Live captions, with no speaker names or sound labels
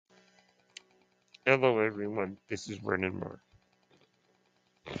Hello everyone, this is Brennan Marr.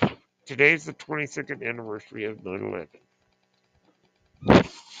 Today is the 22nd anniversary of 9/11.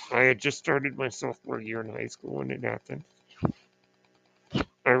 I had just started my sophomore year in high school when it happened.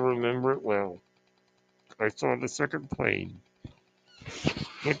 I remember it well. I saw the second plane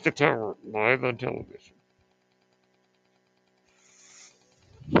hit the tower live on television.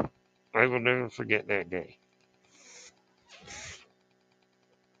 I will never forget that day.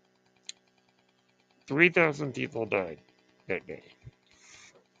 3,000 people died that day.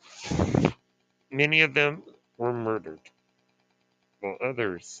 Many of them were murdered, while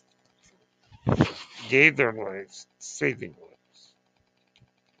others gave their lives saving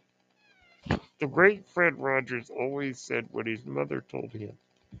lives. The great Fred Rogers always said what his mother told him: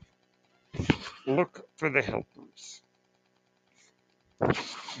 look for the helpers.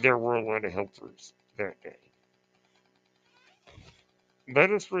 There were a lot of helpers that day.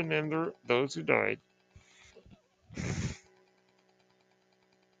 Let us remember those who died,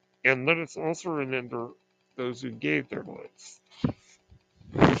 and let us also remember those who gave their lives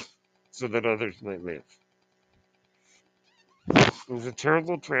so that others might live. It was a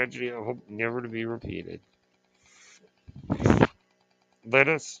terrible tragedy I hope never to be repeated. Let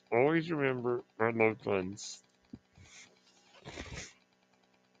us always remember our loved ones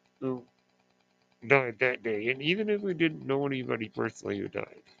who died that day, and even if we didn't know anybody personally who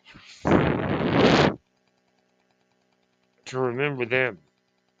died, to remember them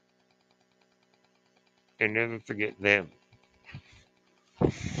and never forget them.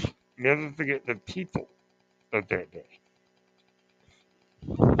 Never forget the people of that day.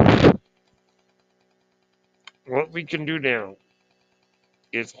 What we can do now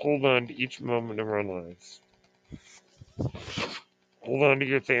is hold on to each moment of our lives. Hold on to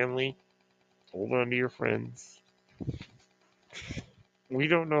your family. Hold on to your friends. We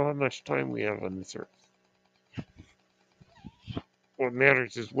don't know how much time we have on this earth. What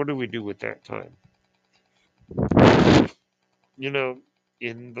matters is what do we do with that time? You know,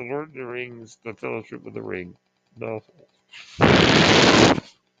 in The Lord of the Rings, The Fellowship of the Ring novel,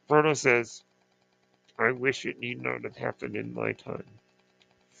 Frodo says, I wish it need not have happened in my time.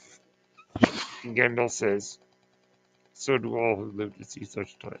 And Gandalf says, so do all who live to see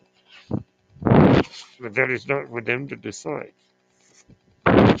such time. But that is not for them to decide.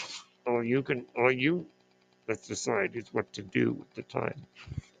 All you must decide is what to do with the time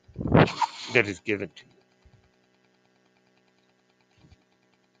that is given to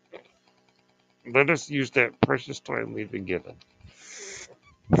you. Let us use that precious time we've been given.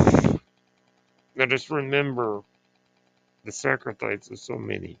 Let us remember the sacrifice of so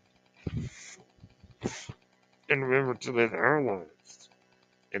many. And remember to live our lives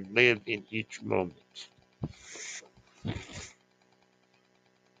and live in each moment.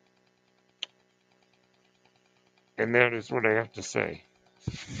 And that is what I have to say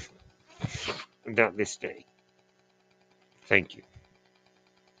about this day. Thank you.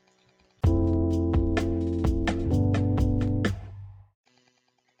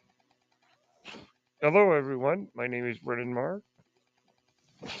 Hello, everyone. My name is Brennan Marr.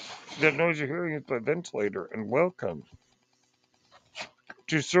 That noise you're hearing is my ventilator, and welcome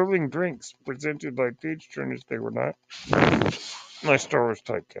to Serving Drinks, presented by Page Turners They Were Not, my Star Wars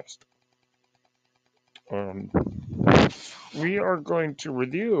typecast. We are going to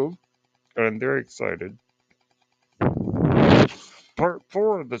review, and I'm very excited, Part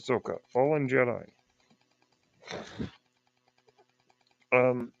 4 of the AHSOKA, Fallen Jedi.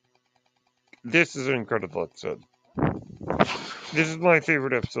 This is an incredible episode. This is my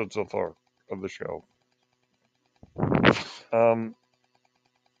favorite episode so far of the show.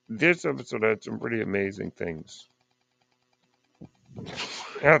 This episode had some pretty amazing things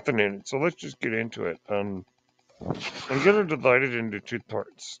happening in it, so let's just get into it. I'm going to divide it into two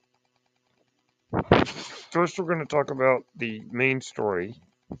parts. First, we're going to talk about the main story,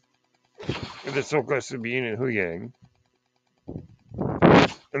 the AHSOKA, Sabine, and Huyang.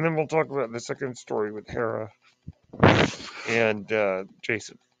 And then we'll talk about the second story with Hera and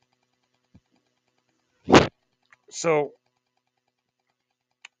Jason. So,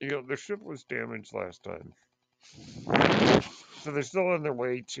 the ship was damaged last time. So they're still on their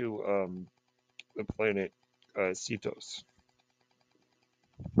way to the planet Cetos.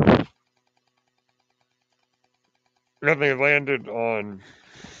 And they landed on,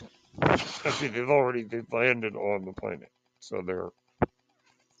 actually they've landed on the planet. So they're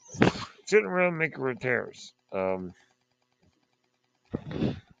sitting around making repairs. And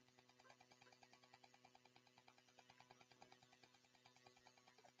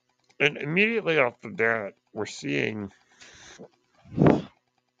immediately off the bat, we're seeing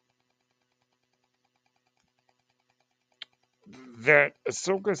that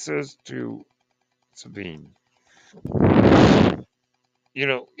Ahsoka says to Sabine,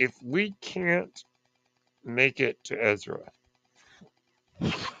 if we can't make it to Ezra,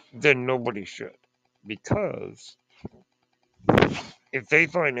 then nobody should. Because if they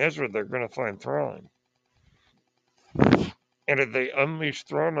find Ezra, they're going to find Thrawn. And if they unleash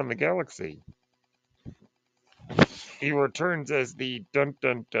Thrawn on the galaxy, he returns as the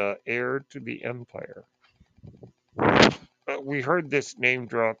heir to the Empire. We heard this name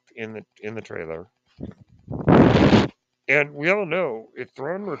dropped in the trailer, and we all know if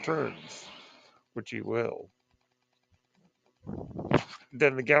Thrawn returns, which he will,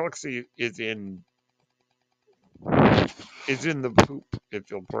 then the galaxy is in the poop, if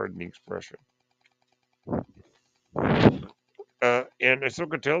you'll pardon the expression. And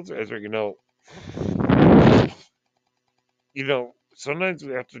Ahsoka tells Ezra, sometimes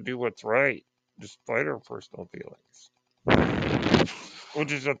we have to do what's right, despite our personal feelings.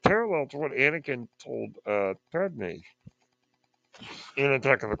 Which is a parallel to what Anakin told Padme in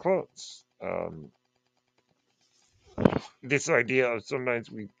Attack of the Clones. This idea of sometimes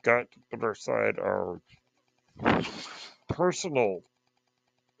we've got to put aside our personal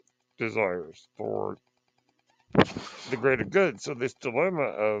desires for the greater good. So this dilemma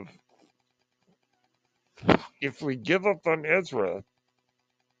of if we give up on Ezra,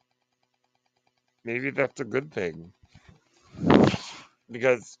 maybe that's a good thing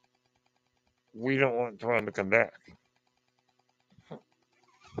because we don't want Thrawn to come back.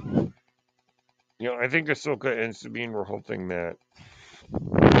 I think Ahsoka and Sabine were hoping that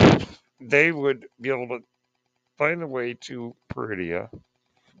they would be able to find a way to Peridia,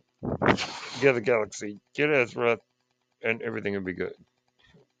 get the galaxy, get Ezra, and everything would be good.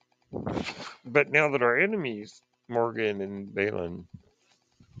 But now that our enemies, Morgan and Balin,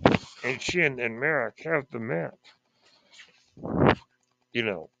 and Shin and Merrick have the map,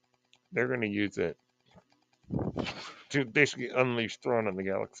 they're going to use it to basically unleash Thrawn on the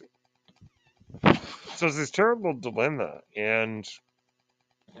galaxy. So it's this terrible dilemma. And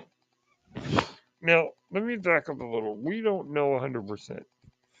now, let me back up a little. We don't know 100%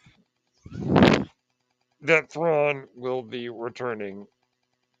 that Thrawn will be returning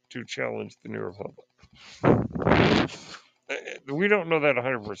to challenge the New Republic. We don't know that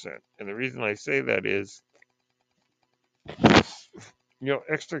 100%. And the reason I say that is,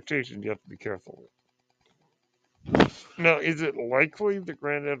 expectations you have to be careful with. Now, is it likely that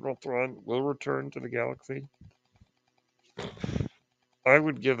Grand Admiral Thrawn will return to the galaxy? I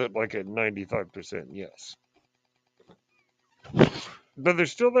would give it like a 95% yes. But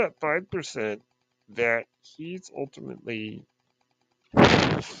there's still that 5% that he's ultimately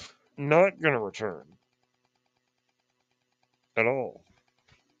not going to return at all.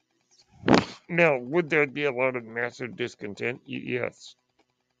 Now, would there be a lot of massive discontent? Yes.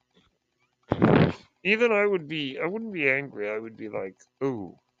 Even I wouldn't be angry. I would be like,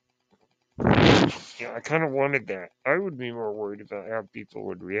 ooh, I kind of wanted that. I would be more worried about how people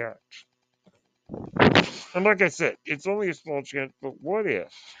would react. And like I said, it's only a small chance, but what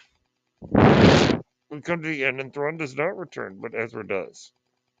if we come to the end and Thrawn does not return, but Ezra does?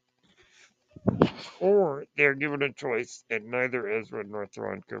 Or they're given a choice and neither Ezra nor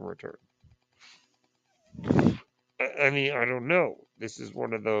Thrawn can return. I mean, I don't know. This is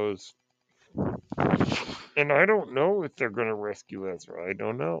one of those. And I don't know if they're going to rescue Ezra. I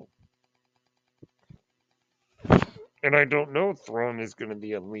don't know. And I don't know if Thrawn is going to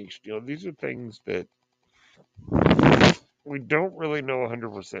be unleashed. These are things that we don't really know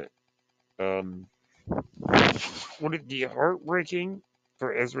 100%. Would it be heartbreaking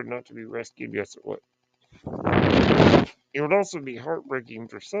for Ezra not to be rescued? Yes, it would. It would also be heartbreaking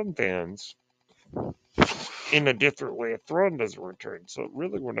for some fans in a different way if Thrawn doesn't return. So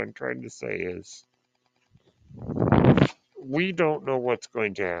really what I'm trying to say is we don't know what's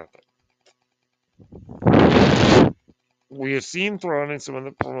going to happen. We have seen Thrawn in some of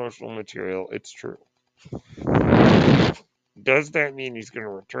the promotional material. It's true. Does that mean he's going to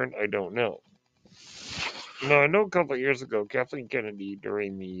return? I don't know. Now, I know a couple of years ago, Kathleen Kennedy,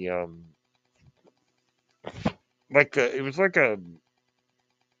 during the, it was like a,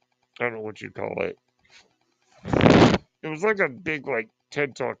 I don't know what you'd call it. It was like a big,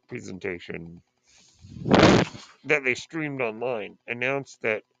 TED Talk presentation that they streamed online, announced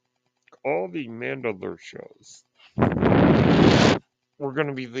that all the Mandalore shows were going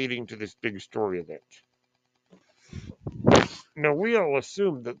to be leading to this big story event. Now, we all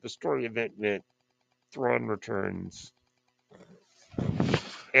assumed that the story event meant Thrawn returns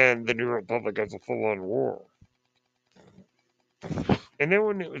and the New Republic has a full-on war. And then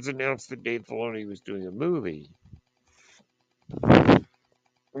when it was announced that Dave Filoni was doing a movie,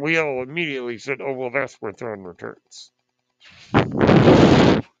 we all immediately said, "Oh well, that's where Thrawn returns."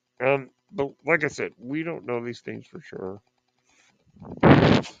 But like I said, we don't know these things for sure,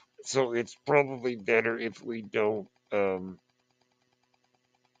 so it's probably better if we don't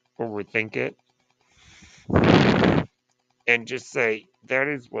overthink it and just say that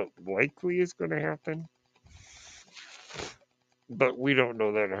is what likely is going to happen, but we don't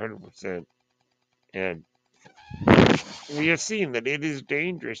know that 100%. And we have seen that it is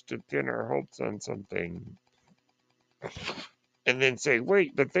dangerous to pin our hopes on something and then say,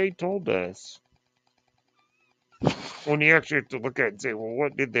 wait, but they told us. When you actually have to look at it and say, well,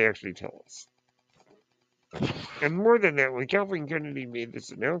 what did they actually tell us? And more than that, when Kathleen Kennedy made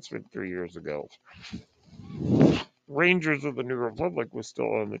this announcement 3 years ago, Rangers of the New Republic was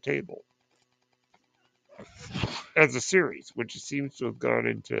still on the table as a series, which seems to have gone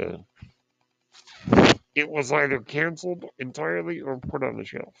into. It was either canceled entirely or put on the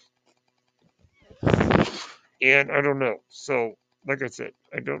shelf. And I don't know. So, like I said,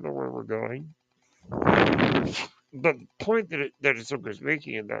 I don't know where we're going. But the point that Ahsoka's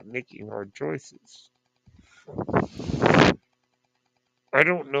making about making hard choices, I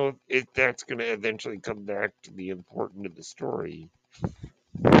don't know if that's going to eventually come back to be important to the story.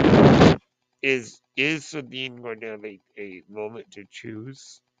 Is Sabine going to have a moment to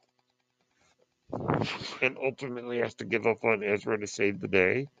choose and ultimately has to give up on Ezra to save the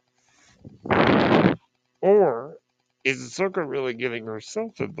day? Or is Ahsoka really giving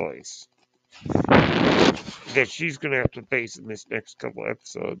herself advice that she's going to have to face in this next couple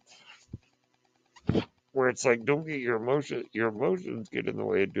episodes? Where it's like, don't get your emotions get in the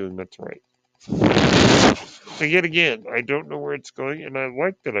way of doing what's right. So yet again, I don't know where it's going, and I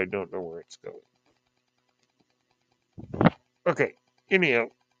like that I don't know where it's going. Okay, anyhow,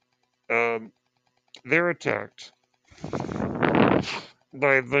 they're attacked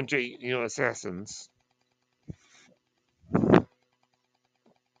by a bunch of assassins,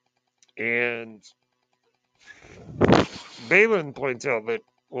 and Balin points out that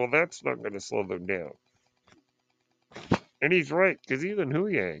that's not going to slow them down, and he's right because even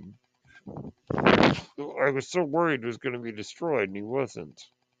Huyang, who I was so worried was going to be destroyed, and he wasn't.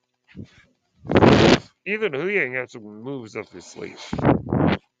 Even Huyang has some moves up his sleeve.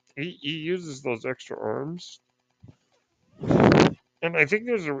 He uses those extra arms. And I think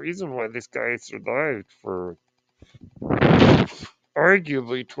there's a reason why this guy survived for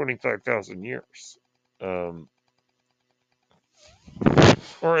arguably 25,000 years. Um,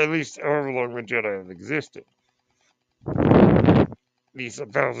 or at least however long the Jedi have existed. These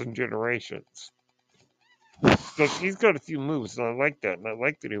 1,000 generations. So he's got a few moves, and I like that. And I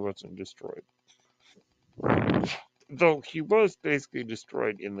like that he wasn't destroyed. Though he was basically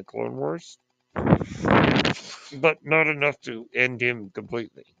destroyed in the Clone Wars, but not enough to end him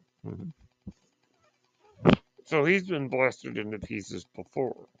completely. Mm-hmm. So he's been blasted into pieces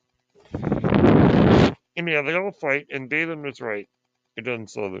before. And yeah, they all fight, and Balin was right. It doesn't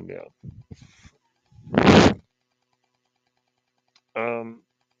slow them down.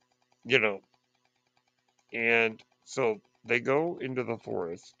 You know, and so they go into the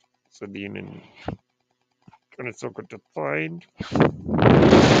forest, Sabine and Ahsoka, to find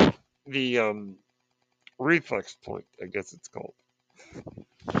the reflex point, I guess it's called,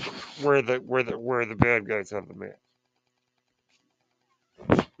 where the bad guys have the map.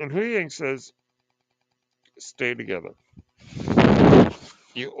 And Huyang says, "Stay together.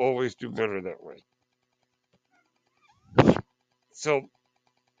 You always do better that way." So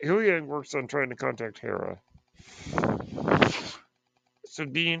Huyang works on trying to contact Hera.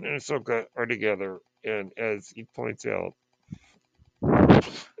 Sabine and Ahsoka are together, and as he points out,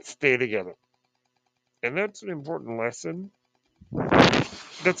 stay together. And that's an important lesson.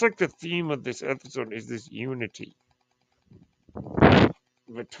 That's like the theme of this episode is this unity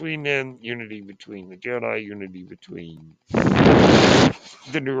between them, unity between the Jedi, unity between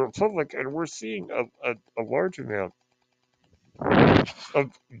the New Republic, and we're seeing a large amount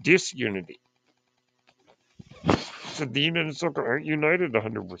of disunity. Sabine and Ahsoka aren't united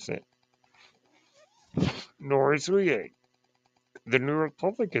 100%, nor is Huyang. The New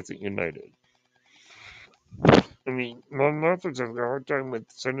Republic isn't united. I mean, Mon Mothma's having a hard time with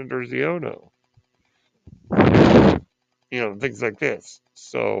Senator Ziono. Things like this.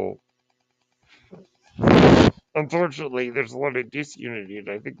 So, unfortunately, there's a lot of disunity, and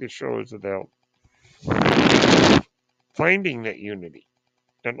I think the show is about finding that unity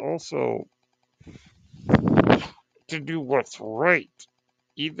and also to do what's right,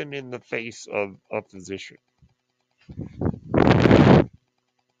 even in the face of opposition.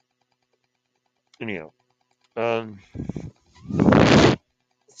 Anyhow,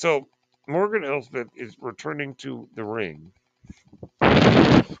 So Morgan Elsbeth is returning to the ring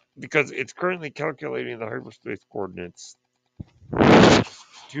because it's currently calculating the hyperspace coordinates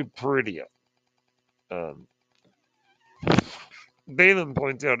to Peridia. Um, Balin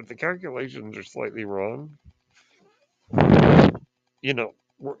points out if the calculations are slightly wrong, you know,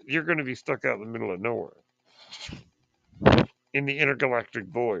 you're going to be stuck out in the middle of nowhere in the intergalactic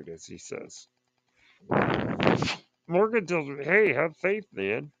void, as he says. Morgan tells him, hey, have faith,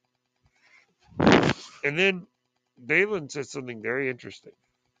 man. And then Balin says something very interesting.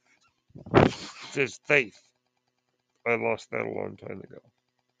 He says, faith. I lost that a long time ago.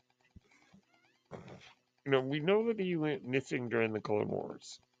 You know, we know that he went missing during the Clone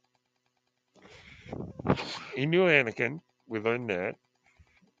Wars. He knew Anakin. We learned that.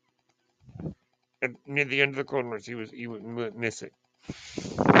 And near the end of the Clone Wars, he went missing.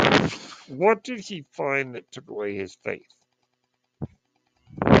 What did he find that took away his faith?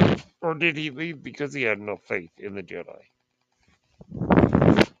 Or did he leave because he had no faith in the Jedi?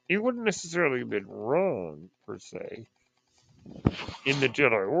 He wouldn't necessarily have been wrong, per se, in the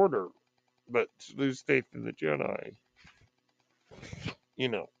Jedi Order, but to lose faith in the Jedi, you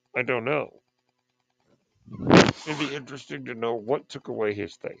know, I don't know. It'd be interesting to know what took away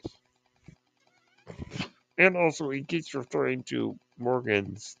his faith. And also, he keeps referring to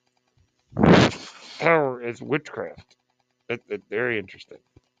Morgan's power as witchcraft. That's very interesting.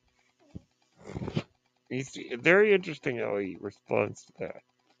 It's very interesting how he responds to that.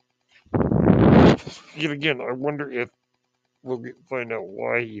 Yet again, I wonder if we'll find out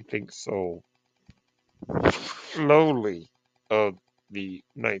why he thinks so lowly of the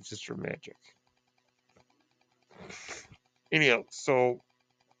Night Sister magic. Anyhow, so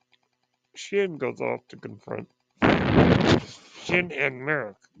Shin goes off to confront. Shin and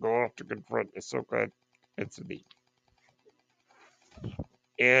Merrick go off to confront Ahsoka and Sabine.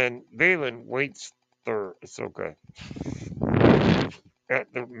 And Valen waits for Ahsoka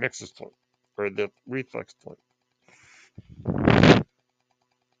at the Nexus point, or the reflex point.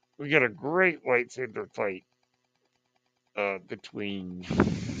 We get a great lightsaber fight between.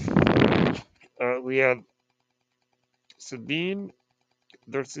 We have Sabine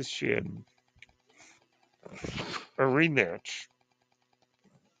versus Shin, a rematch.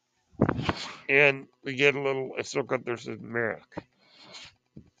 And we get a little Ahsoka versus Merrick.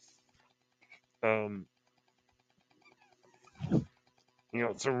 You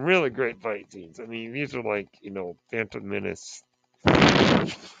know, some really great fight scenes. I mean, these are like, you know, Phantom Menace-esque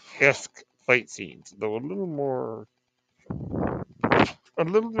fight scenes, though a little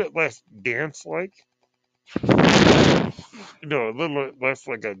bit less dance-like. You know, a little less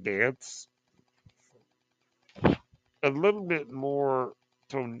like a dance. A little bit more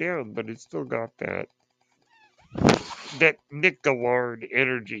toned down, but it's still got that Nick Gillard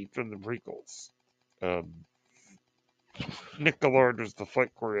energy from the prequels. Nick Gillard was the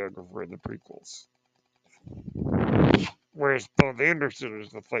fight choreographer in the prequels, whereas Bob Anderson was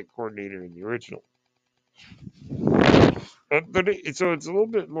the fight coordinator in the original. So it's a little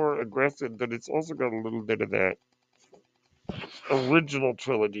bit more aggressive, but it's also got a little bit of that original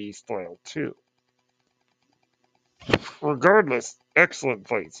trilogy style too. Regardless, excellent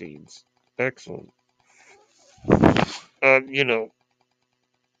fight scenes. Excellent. You know,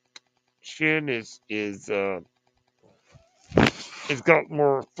 Shin has got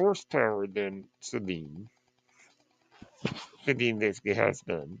more force power than Sabine. Sabine basically has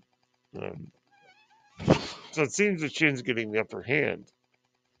none. So it seems that Shin's getting the upper hand.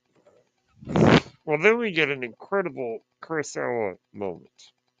 Well, then we get an incredible Kurosawa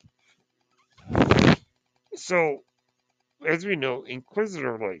moment. So, as we know,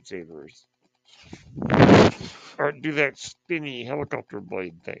 Inquisitor lightsabers do that spinny helicopter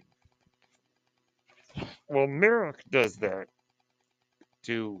blade thing. Well, Merrick does that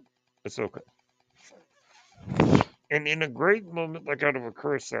to Ahsoka. And in a great moment, like out of a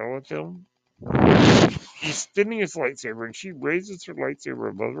Kurosawa film, he's spinning his lightsaber and she raises her lightsaber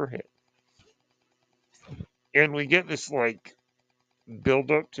above her head. And we get this, like,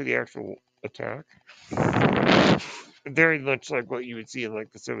 build up to the actual attack. Very much like what you would see in,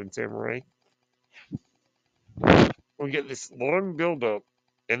 like, the Seven Samurai. We get this long build up,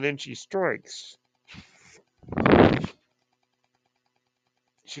 and then she strikes.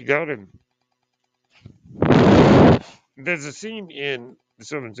 She got him. There's a scene in the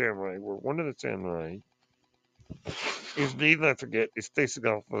Seven Samurai where one of the samurai, whose name I forget, is facing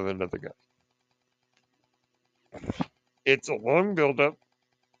off with another guy. It's a long build-up.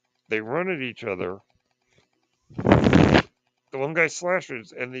 They run at each other. The one guy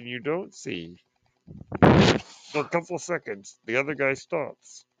slashes, and then you don't see, for a couple of seconds, the other guy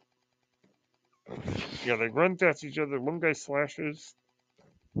stops. Yeah, they run past each other. One guy slashes.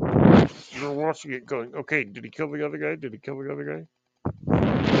 You're watching it going, okay, did he kill the other guy? Did he kill the other guy?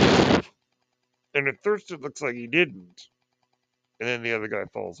 And at first it looks like he didn't. And then the other guy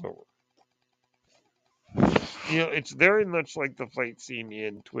falls over. It's very much like the fight scene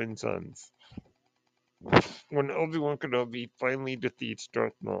in Twin Sons when Obi-Wan Kenobi finally defeats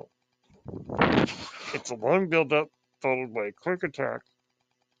Darth Maul. It's a long build-up followed by a quick attack,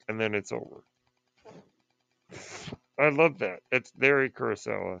 and then it's over. I love that. It's very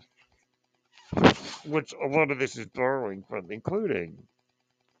Kurosawa, which a lot of this is borrowing from, including.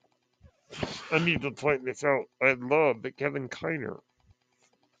 I need to point this out. I love that Kevin Kiner,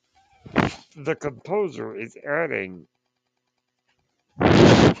 the composer, is adding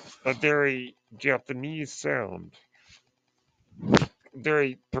a very Japanese sound,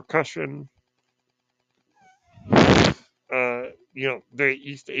 very percussion, very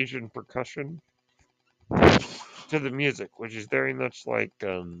East Asian percussion to the music, which is very much like,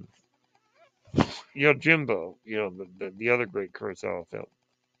 Jimbo, the other great Kurosawa film.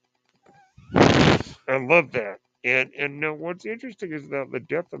 I love that. And now what's interesting is that the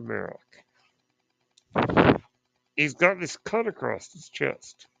death of Merrick. He's got this cut across his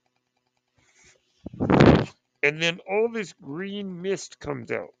chest. And then all this green mist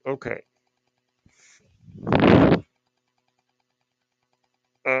comes out. Okay.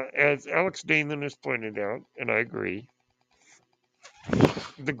 As Alex Damon has pointed out, and I agree,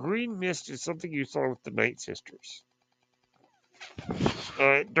 the green mist is something you saw with the Night Sisters.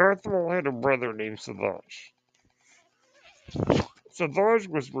 Darth Maul had a brother named Savage. Savage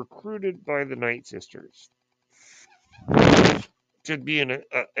was recruited by the Night Sisters to be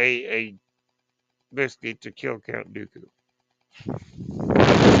basically to kill Count Dooku.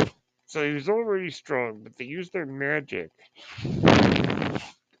 So he was already strong, but they used their magic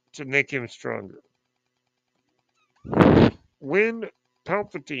to make him stronger. When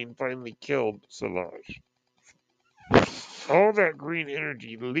Palpatine finally killed Savage, all that green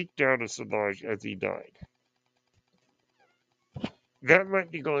energy leaked out of Savage as he died. That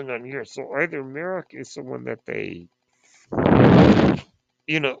might be going on here. So either Merrick is someone that they,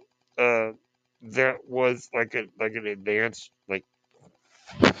 that was like an advanced, like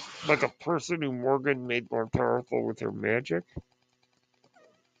a person who Morgan made more powerful with her magic.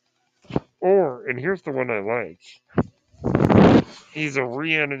 Or, and here's the one I like, he's a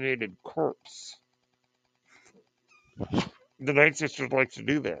reanimated corpse. The Night Sisters like to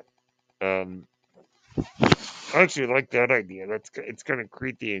do that. I actually like that idea. It's kind of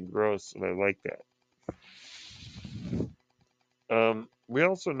creepy and gross, and I like that. We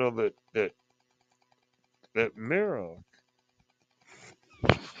also know that Merrick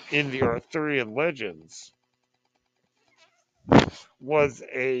in the Arthurian legends was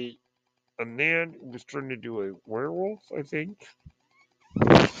a man who was turned into a werewolf, I think,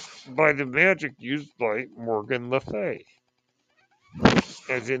 by the magic used by Morgan Le Fay,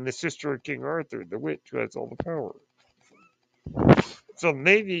 as in the sister of King Arthur, the witch who has all the power. So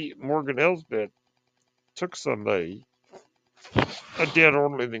maybe Morgan Elsbeth took somebody, a dead or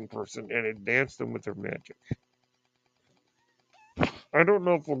living person, and advanced them with her magic. I don't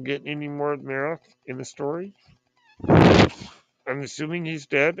know if we'll get any more of Merrick in the story. I'm assuming he's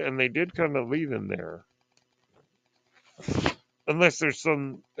dead, and they did kind of leave him there. Unless there's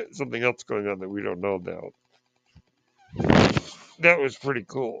something else going on that we don't know about. That was pretty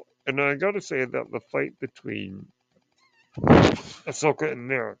cool. And I gotta say that the fight between AHSOKA and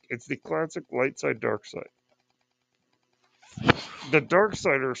Merrick, it's the classic light side, dark side. The dark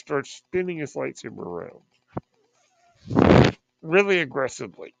sider starts spinning his lightsaber around really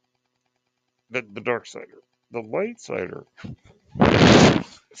aggressively. The dark sider. The light sider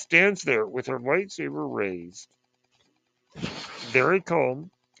stands there with her lightsaber raised, very calm,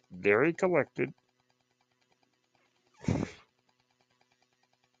 very collected,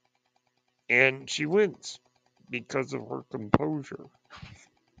 and she wins because of her composure.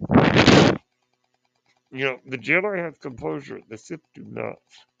 The Jedi have composure, the Sith do not.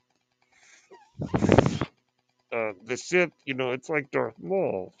 The Sith, it's like Darth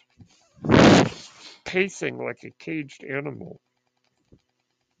Maul, pacing like a caged animal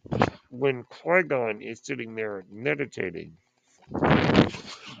when Qui-Gon is sitting there meditating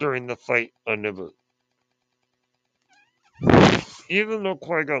during the fight on Naboo. Even though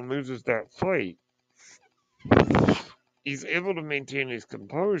Qui-Gon loses that fight, he's able to maintain his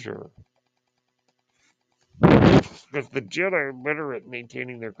composure because the Jedi are better at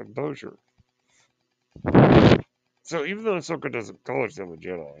maintaining their composure. So even though Ahsoka doesn't call herself a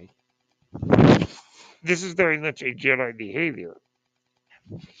Jedi, this is very much a Jedi behavior.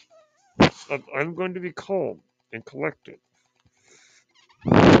 I'm going to be calm and collected.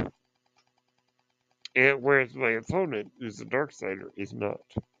 And whereas my opponent, who's the dark sider, is not.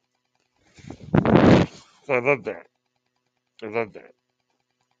 So I love that. I love that.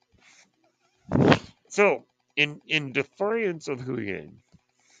 So in defiance of Hu Yang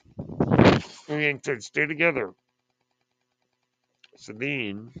said, "Stay together."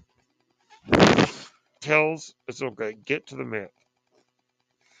 Sabine tells Ahsoka, "Get to the map.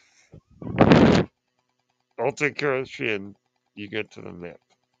 I'll take care of Shin. You get to the map."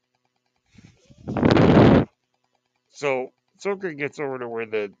 So Ahsoka gets over to where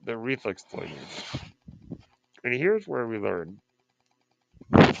the reflex point is. And here's where we learn.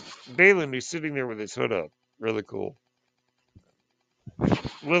 Balin, who's sitting there with his hood up. Really cool.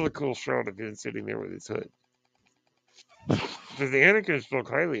 Really cool shot of him sitting there with his hood. Because the Anakin spoke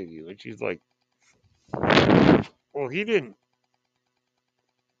highly of you. And she's like, well, he didn't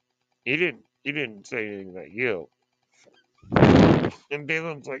say anything about you. And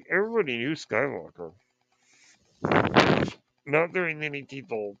Balin's like, everybody knew Skywalker. Not very many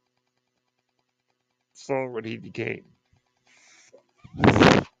people saw what he became.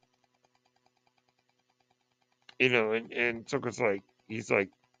 And Ahsoka's like, he's like,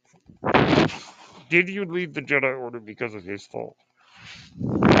 did you leave the Jedi Order because of his fault?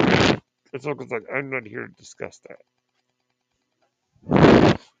 And Ahsoka's like, I'm not here to discuss that.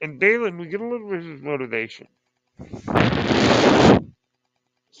 And Balin, we get a little bit of his motivation.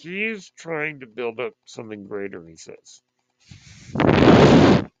 He's trying to build up something greater, he says.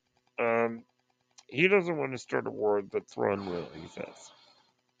 Um, he doesn't want to start a war, but Thrawn will, he says.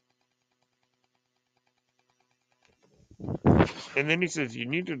 And then he says, you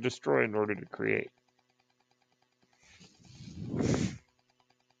need to destroy in order to create.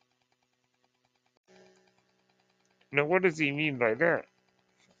 Now, what does he mean by that?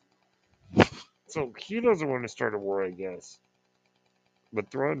 So he doesn't want to start a war, I guess. But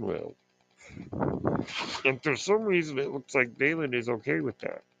Thrawn will. And for some reason, it looks like Balin is okay with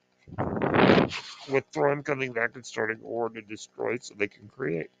that. With Thrawn coming back and starting a war to destroy so they can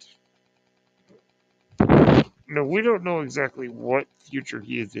create. Now, we don't know exactly what future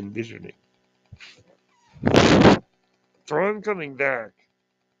he is envisioning. Thrawn coming back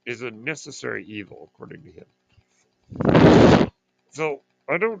is a necessary evil, according to him. So,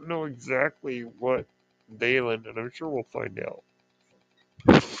 I don't know exactly what Balin, and I'm sure we'll find out,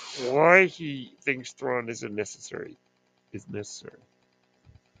 why he thinks Thrawn is necessary. Is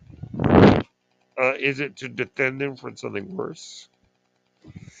it to defend them from something worse?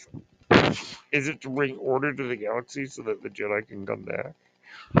 Is it to bring order to the galaxy so that the Jedi can come back?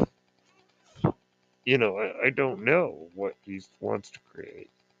 I don't know what he wants to create.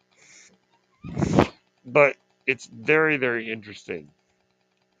 But it's very, very interesting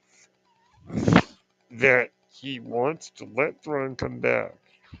that he wants to let Thrawn come back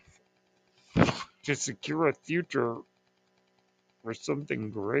to secure a future for something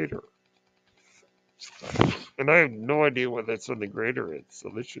greater. And I have no idea what that something greater is, so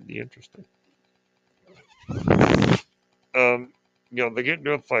this should be interesting. They get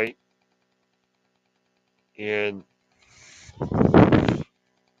into a fight, and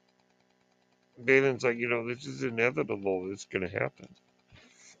Balin's like, this is inevitable. It's going to happen.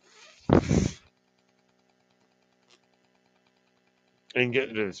 And get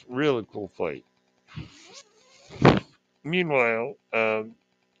into this really cool fight. Meanwhile,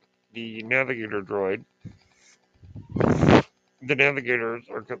 the navigator droid, the navigators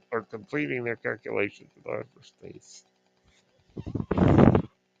are completing their calculations with hyperspace.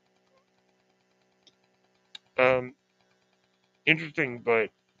 Interesting, but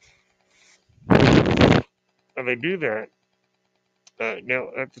when they do that, now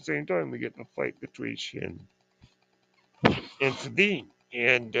at the same time we get the fight between Shin and Sabine,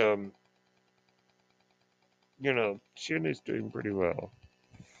 and Shin is doing pretty well,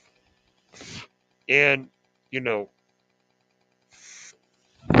 and you know,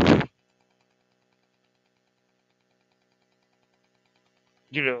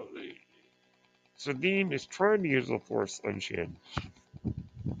 you know, Sabine is trying to use the Force on Shin,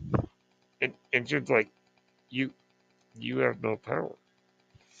 and Shin's like, you have no power.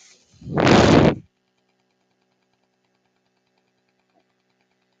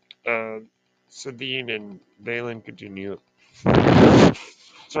 Sabine and Balin continue.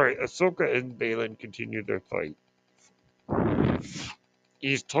 Sorry, Ahsoka and Balin continue their fight.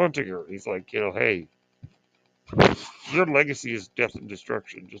 He's taunting her. He's like, hey, your legacy is death and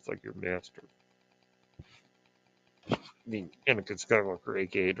destruction, just like your master. I mean, Anakin Skywalker,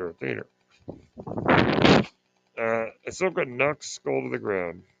 aka Darth Vader. Ahsoka knocks Skull to the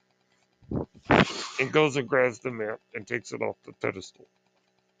ground. and goes and grabs the map and takes it off the pedestal.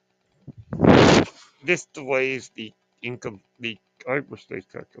 This delays the hyperspace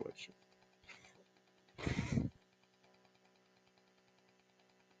calculation.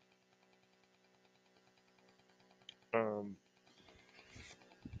 Um,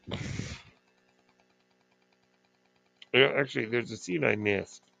 actually, there's a scene I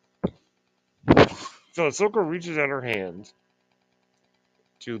missed. So AHSOKA reaches out her hand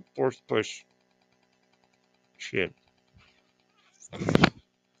to force push Shin.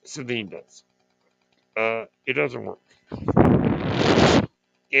 Sabine does. It doesn't work.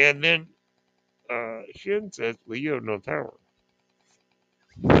 And then Shin says, well, you have no power.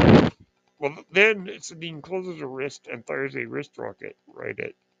 Well, then Sabine closes her wrist and fires a wrist rocket right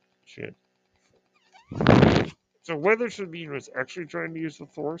at Shin. So whether Sabine was actually trying to use the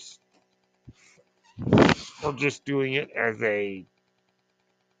Force or just doing it as a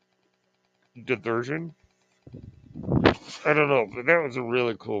diversion, I don't know, but that was a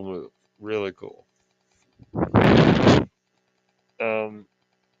really cool move. Really cool. Um,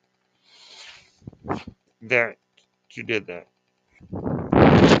 that she did that.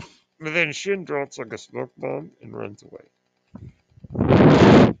 But then Shin drops like a smoke bomb and runs away.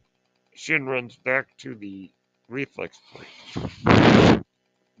 Shin runs back to the reflex point.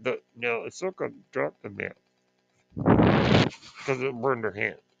 Now AHSOKA dropped the map because it burned her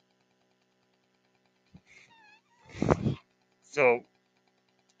hand. So,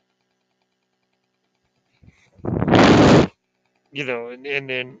 and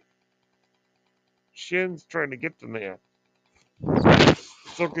then Shin's trying to get the map.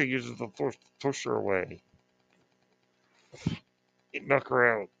 AHSOKA uses the Force to push her away. It knock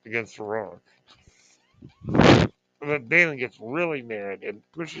her out against a rock. And then Balin gets really mad and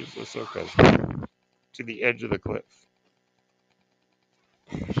pushes AHSOKA to the edge of the cliff,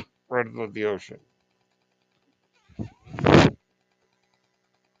 right above the ocean.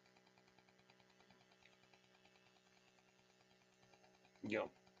 Yeah.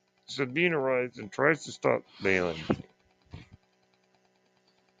 Sabine arrives and tries to stop Balin.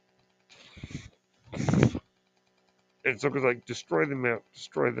 And AHSOKA's like, destroy the map,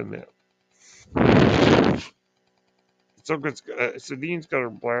 destroy the map. Sabine's got her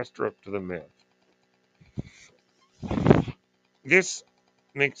blaster up to the map. This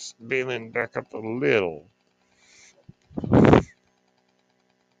makes Balin back up a little.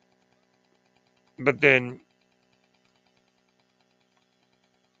 But then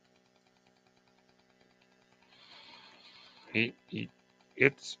he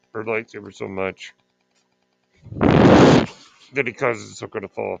hits her lightsaber so much that he causes AHSOKA to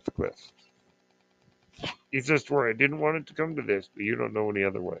fall off the cliff. He says to her, I didn't want it to come to this, but you don't know any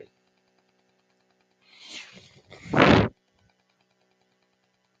other way.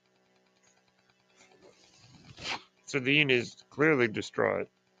 Sabine is clearly distraught,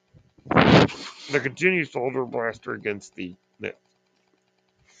 but continues to hold her blaster against the net.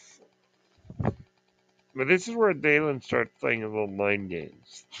 But this is where Balin starts playing a little mind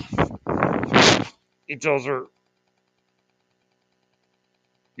games. He tells her,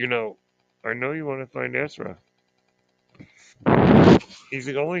 I know you want to find Ezra. He's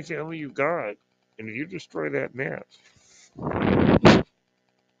the only family you got, and if you destroy that map,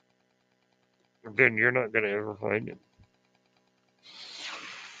 then you're not going to ever find him.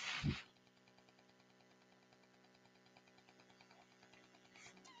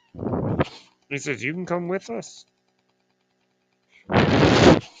 He says, you can come with us.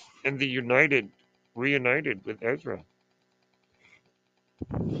 And reunited with Ezra.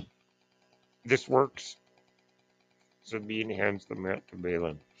 This works. Sabine hands the map to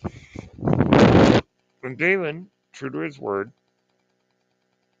Balin. And Balin, true to his word,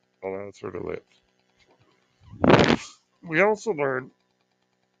 allows her to live. We also learn,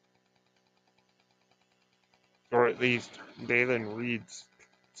 or at least Balin reads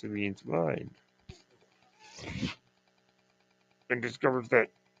Sabine's mind and discovers that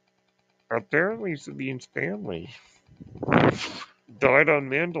apparently Sabine's family died on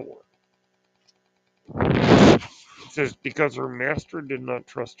Mandalore. It says because her master did not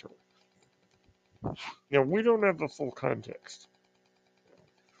trust her. Now, we don't have the full context.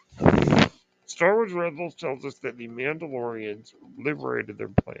 Star Wars Rebels tells us that the Mandalorians liberated their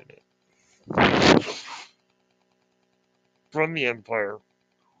planet from the Empire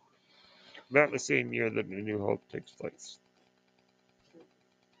about the same year that A New Hope takes place.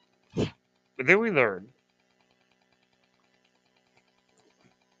 But then we learn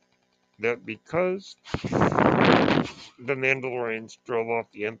that because the Mandalorians drove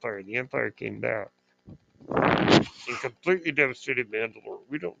off the Empire came back. and completely devastated Mandalore.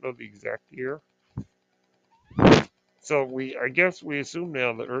 We don't know the exact year. So I guess we assume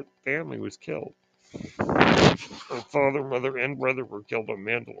now that her family was killed. Her father, mother, and brother were killed on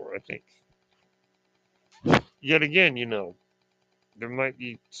Mandalore, I think. Yet again, there might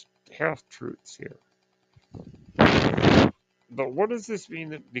be half-truths here. But what does this mean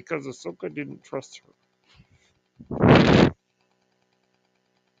that because Ahsoka didn't trust her?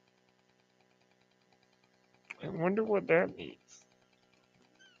 I wonder what that means.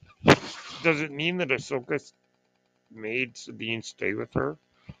 Does it mean that Ahsoka made Sabine stay with her?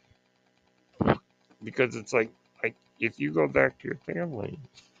 Because it's like if you go back to your family,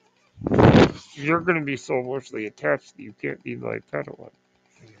 you're going to be so emotionally attached that you can't be my Padawan.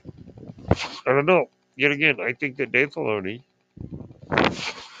 I don't know. Yet again, I think that Dave Filoni,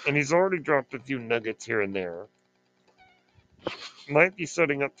 and he's already dropped a few nuggets here and there, might be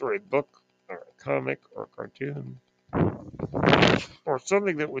setting up for a book or a comic or a cartoon or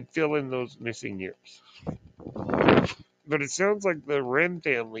something that would fill in those missing years. But it sounds like the Wren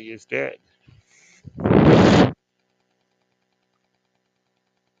family is dead.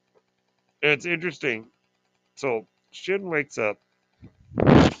 And it's interesting. So Shin wakes up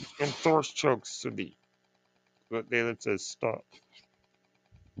and Thor chokes Sabine. But David says, "Stop.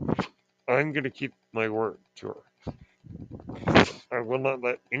 I'm going to keep my word to her. I will not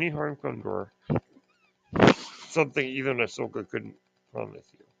let any harm come to her. Something even Ahsoka couldn't promise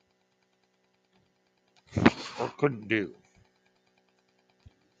you or couldn't do."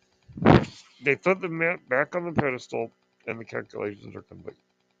 They put the map back on the pedestal and the calculations are complete.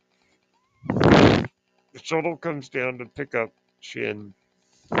 The shuttle comes down to pick up Shin,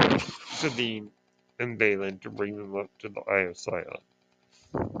 Sabine, and Balin to bring them up to the Eye of Sion.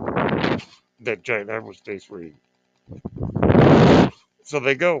 That giant hyperspace reading. So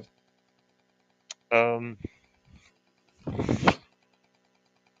they go. And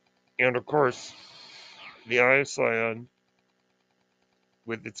of course, the Eye of Sion,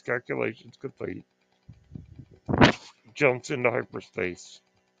 with its calculations complete, jumps into hyperspace.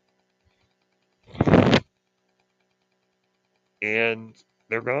 And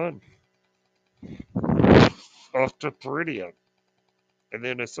they're gone. Off to Peridia. And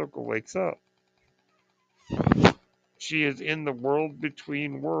then Ahsoka wakes up. She is in the world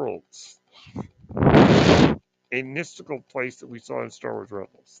between worlds. A mystical place that we saw in Star Wars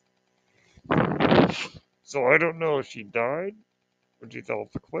Rebels. So I don't know if she died when she fell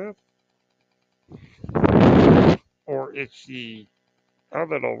off the cliff, or if how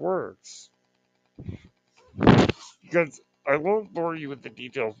that all works. Because I won't bore you with the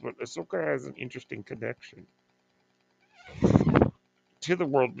details, but Ahsoka has an interesting connection to the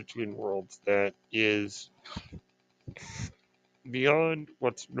world between worlds that is beyond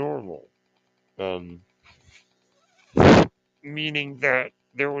what's normal. Meaning that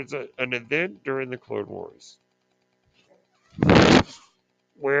there was an event during the Clone Wars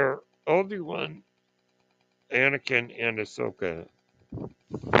where Obi-Wan, Anakin, and Ahsoka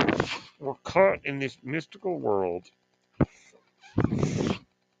were caught in this mystical world.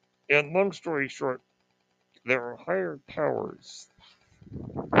 And long story short, there are higher powers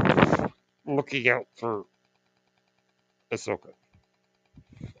looking out for Ahsoka.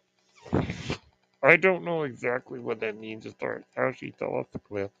 I don't know exactly what that means as far as how she fell off the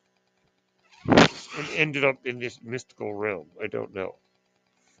cliff and ended up in this mystical realm. I don't know.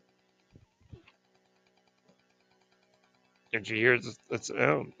 And she hears a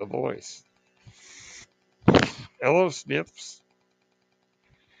sound, a voice. "Hello, Snips.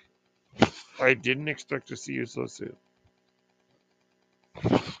 I didn't expect to see you so soon."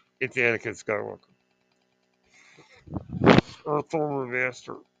 It's Anakin Skywalker, her former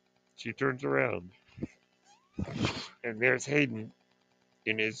master. She turns around, and there's Hayden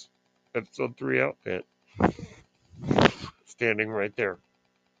in his Episode 3 outfit, standing right there.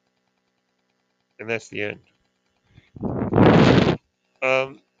 And that's the end.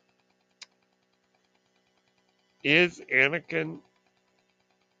 Um, is Anakin...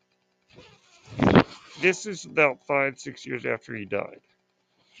 This is about 5-6 years after he died.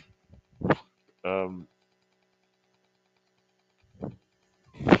 Um,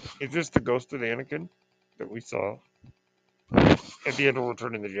 is this the ghost of Anakin that we saw at the end of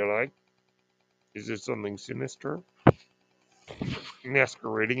Return of the Jedi? Is this something sinister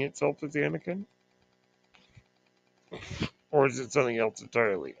masquerading itself as Anakin? Or is it something else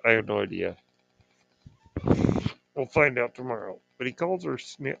entirely? I have no idea. We'll find out tomorrow. But he calls her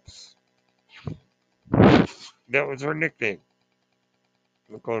Snips. That was her nickname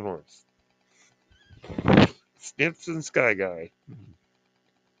in the Clone Wars. Snips and Sky Guy.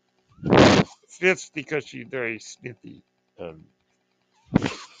 That's because she's very snippy, um,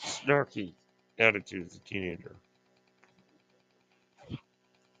 snarky attitude as a teenager.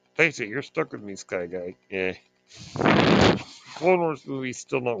 Face it, you're stuck with me, Sky Guy. Yeah. Clone Wars movie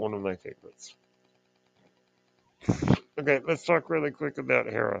still not one of my favorites. Okay, let's talk really quick about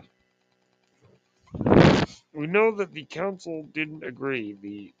Hera. We know that the council didn't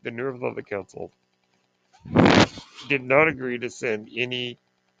agree. The nerve of the council did not agree to send any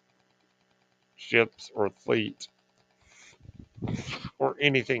ships or fleet or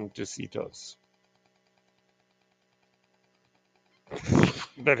anything to Cetos.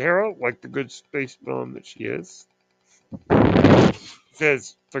 But Hera, like the good space mom that she is,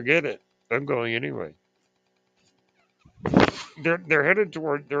 says, "Forget it. I'm going anyway." They're headed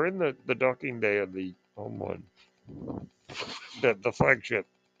toward. They're in the docking bay of the home one, the flagship,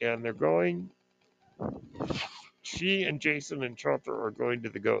 and they're going. She and Jason and Chopper are going to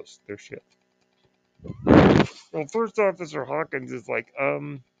the Ghost, their ship. Well, First Officer Hawkins is like,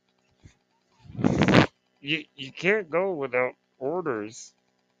 you can't go without orders.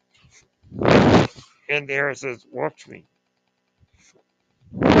 And Hera says, "Watch me."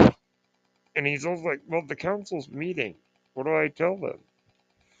 And he's also like, "Well, the council's meeting. What do I tell them?"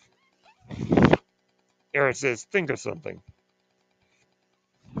 Hera says, "Think of something."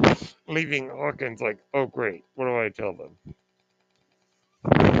 Leaving Hawkins like, "Oh, great. What do I tell them?"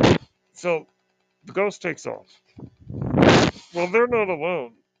 So the Ghost takes off. Well, they're not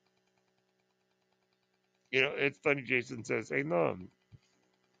alone. It's funny. Jason says, "Hey, Mom,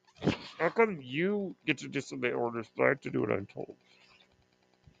 how come you get to disobey orders, but I have to do what I'm told?"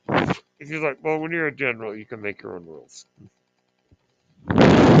 And she's like, "Well, when you're a general, you can make your own rules."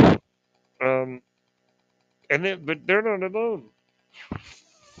 Um, but they're not alone.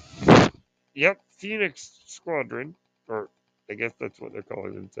 Yep, Phoenix Squadron, or I guess that's what they're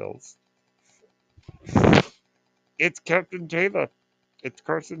calling themselves. It's Captain Teva. It's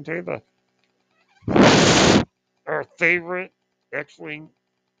Carson Teva, our favorite X-wing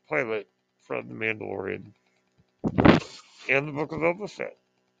pilot from The Mandalorian and the Book of Boba Fett.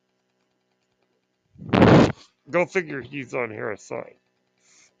 Go figure he's on Hera's side.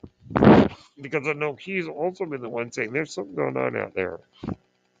 Because I know he's also been the one saying there's something going on out there.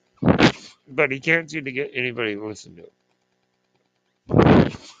 But he can't seem to get anybody to listen to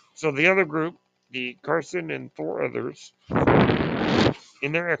him. So the other group, the Carson and 4 others,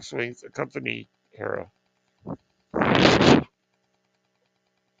 in their X-wings accompany Hera.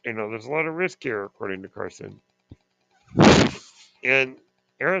 There's a lot of risk here, according to Carson. And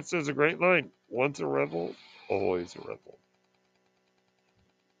Hera says a great line: "Once a rebel, always a rebel."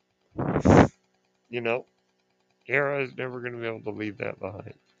 Hera is never going to be able to leave that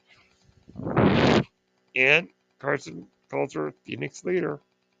behind. And Carson calls her Phoenix Leader.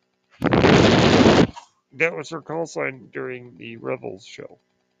 That was her call sign during the Rebels show.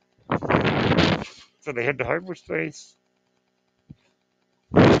 So they head to hyperspace.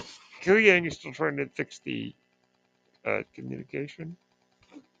 Yang is still trying to fix the communication.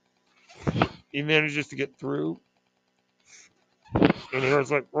 He manages to get through. And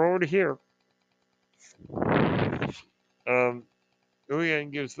Hera's like, "We're already here."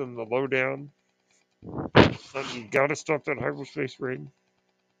 Yang gives them the lowdown. You gotta stop that hyperspace ring.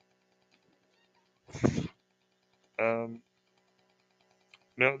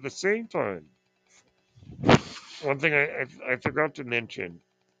 Now, at the same time, one thing I forgot to mention,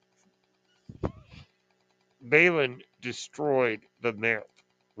 Balin destroyed the map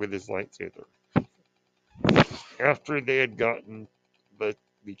with his lightsaber after they had gotten the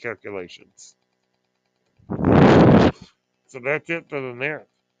calculations. So that's it for the map.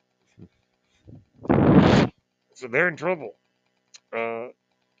 So they're in trouble.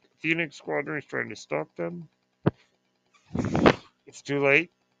 Phoenix Squadron is trying to stop them. It's too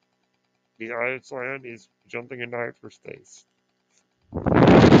late. The AHSOKA is jumping into hyperspace.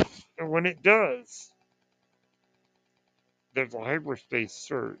 And when it does, there's a hyperspace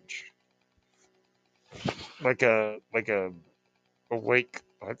surge. Like a wake,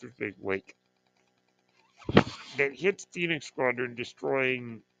 hyperspace wake. That hits Phoenix Squadron,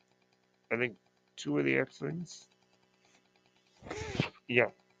 destroying, I think, 2 of the X-Wings. Yeah,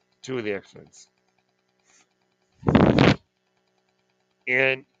 2 of the X-Wings.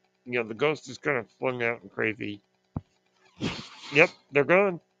 And, the Ghost is kind of flung out and crazy. Yep, they're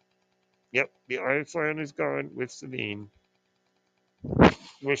gone. Yep, the AHSOKA is gone with Sabine,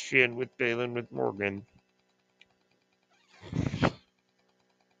 with Shin, with Balin, with Morgan.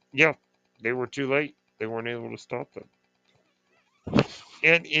 Yeah, they were too late. They weren't able to stop them.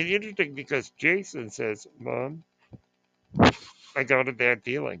 And it's interesting because Jason says, "Mom, I got a bad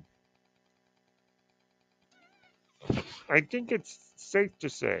feeling." I think it's safe to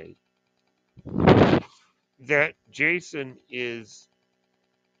say that Jason is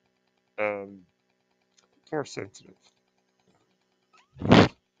um, force sensitive.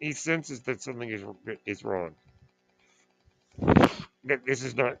 He senses that something is wrong. That this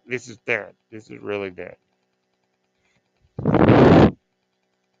is not. This is bad. This is really bad.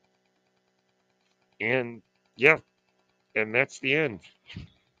 And yeah, and that's the end.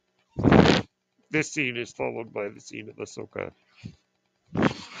 This scene is followed by the scene of Ahsoka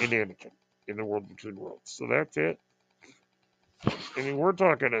and Anakin in the World Between Worlds. So that's it. I mean, we're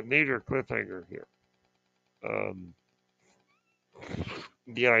talking a major cliffhanger here. Um,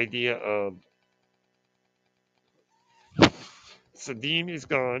 the idea of Sabine is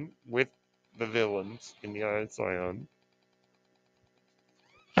gone with the villains in the Eye of Sion.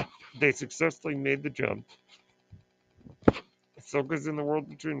 They successfully made the jump. Ahsoka's in the World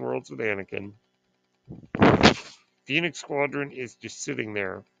Between Worlds with Anakin. Phoenix Squadron is just sitting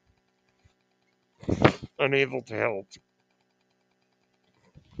there, unable to help.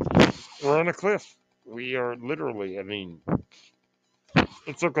 We're on a cliff. We are literally, I mean,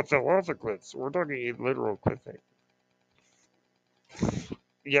 Ahsoka fell off a cliff, so we're talking a literal cliffhanger.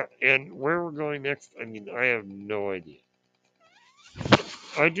 Yeah, and where we're going next, I mean, I have no idea.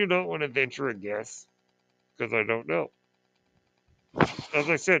 I do not want to venture a guess because I don't know. As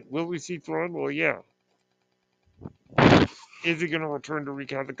I said, will we see Thrawn? Well, yeah. Is he going to return to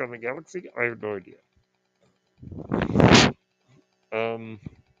wreak havoc on the galaxy? I have no idea. Um,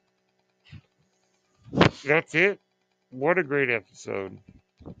 that's it. What a great episode.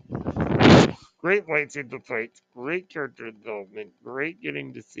 Great lightsaber fights, great character development, great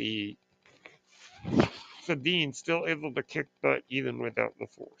getting to see Sabine still able to kick butt even without the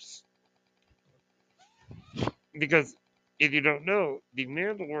Force. Because if you don't know, the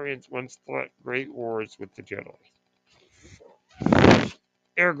Mandalorians once fought great wars with the Jedi.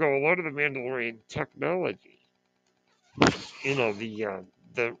 Ergo, a lot of the Mandalorian technology, you know, the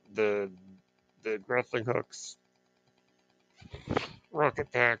the the grappling hooks,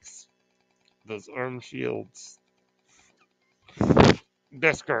 rocket packs, those arm shields,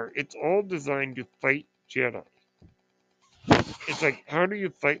 Beskar, it's all designed to fight Jedi. It's like, how do you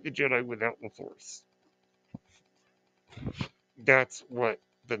fight the Jedi without the Force? That's what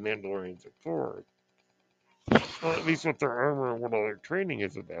the Mandalorians are for. Or at least what their armor and what all their training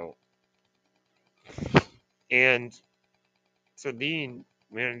is about. And Sabine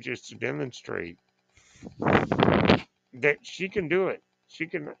manages to demonstrate that she can do it. She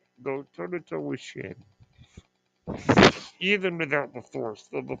can go toe to toe with Shin, even without the Force.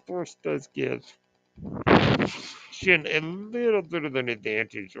 Though the Force does give Shin a little bit of an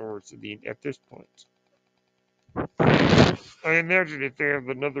advantage over Sabine at this point. I imagine if they have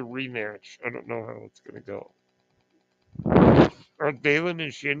another rematch, I don't know how it's going to go. Are Balin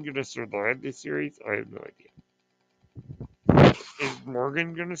and Shin going to survive this series? I have no idea. Is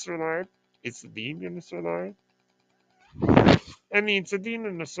Morgan going to survive? Is Sabine going to survive? I mean, Sabine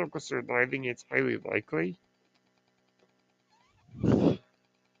and Ahsoka surviving, it's highly likely.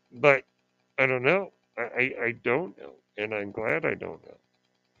 But I don't know. I don't know. And I'm glad I don't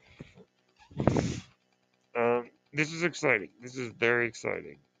know. This is exciting. This is very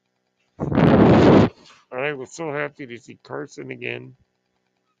exciting. I was so happy to see Carson again.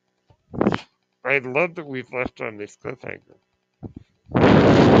 I love that we've left on this cliffhanger.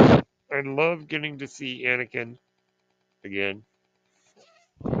 I love getting to see Anakin again.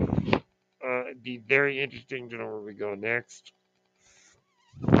 It'd be very interesting to know where we go next.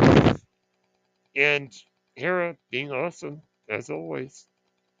 And Hera being awesome, as always.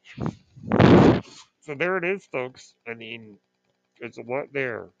 So there it is, folks. I mean, there's a lot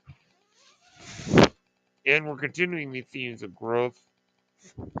there. And we're continuing the themes of growth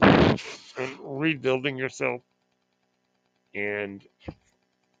and rebuilding yourself and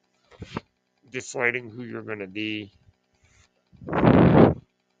deciding who you're going to be.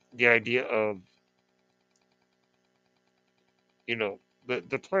 The idea of, you know, the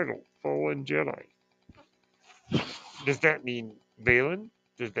title, Fallen Jedi. Does that mean Balin?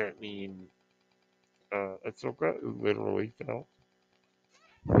 Does that mean Ahsoka, who literally fell?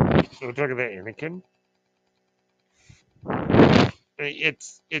 So we're talking about Anakin.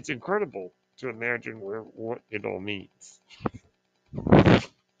 It's incredible to imagine what it all means.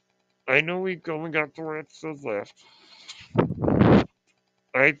 I know we've only got 4 episodes left.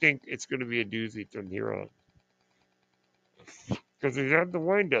 I think it's going to be a doozy from here on. Because we've had the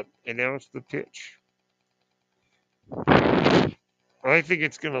wind up and now it's the pitch. I think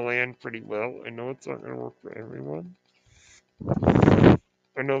it's going to land pretty well. I know it's not going to work for everyone.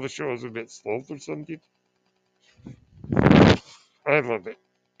 I know the show is a bit slow for some people. I love it.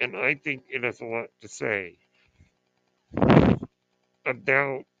 And I think it has a lot to say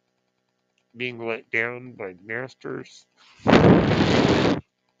about being let down by masters,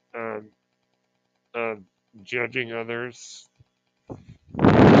 um, uh, judging others,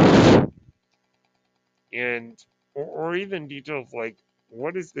 and or even details like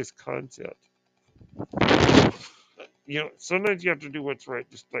what is this concept? Sometimes you have to do what's right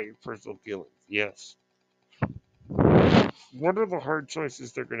despite your personal feelings. Yes. What are the hard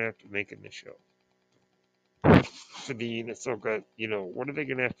choices they're going to have to make in the show? Sabine, Ahsoka, what are they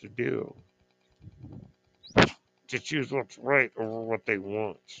going to have to do to choose what's right over what they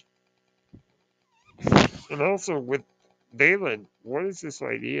want? And also with Valen, what is this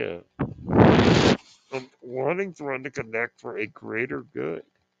idea of wanting Thrawn to connect for a greater good?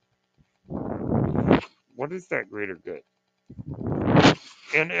 What is that greater good?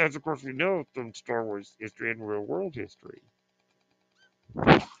 And as of course we know from Star Wars history and real world history,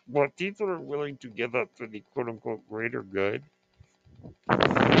 what people are willing to give up for the quote unquote greater good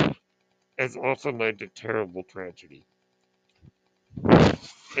has also led to terrible tragedy.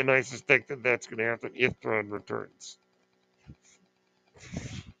 And I suspect that that's going to happen if Thrawn returns.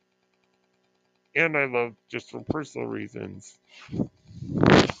 And I love, just for personal reasons,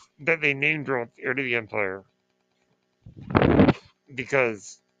 that they name dropped Heir to the Empire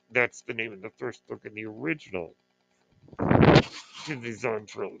because that's the name of the first book in the original to the Zahn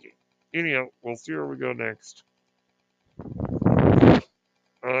trilogy. Anyhow, we'll see where we go next.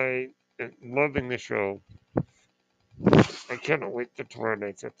 I am loving the show. I cannot wait for tomorrow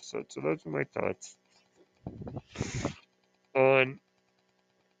night's episode. So those are my thoughts on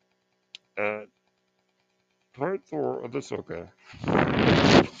uh, part 4 of Ahsoka,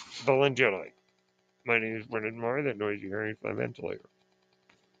 Fallen Jedi. My name is Brendan Marr. That noise you're hearing is my ventilator.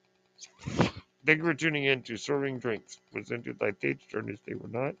 Thank you for tuning in to Serving Drinks, presented by Page Turners They Were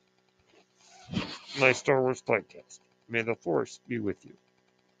Not, my Star Wars podcast. May the Force be with you.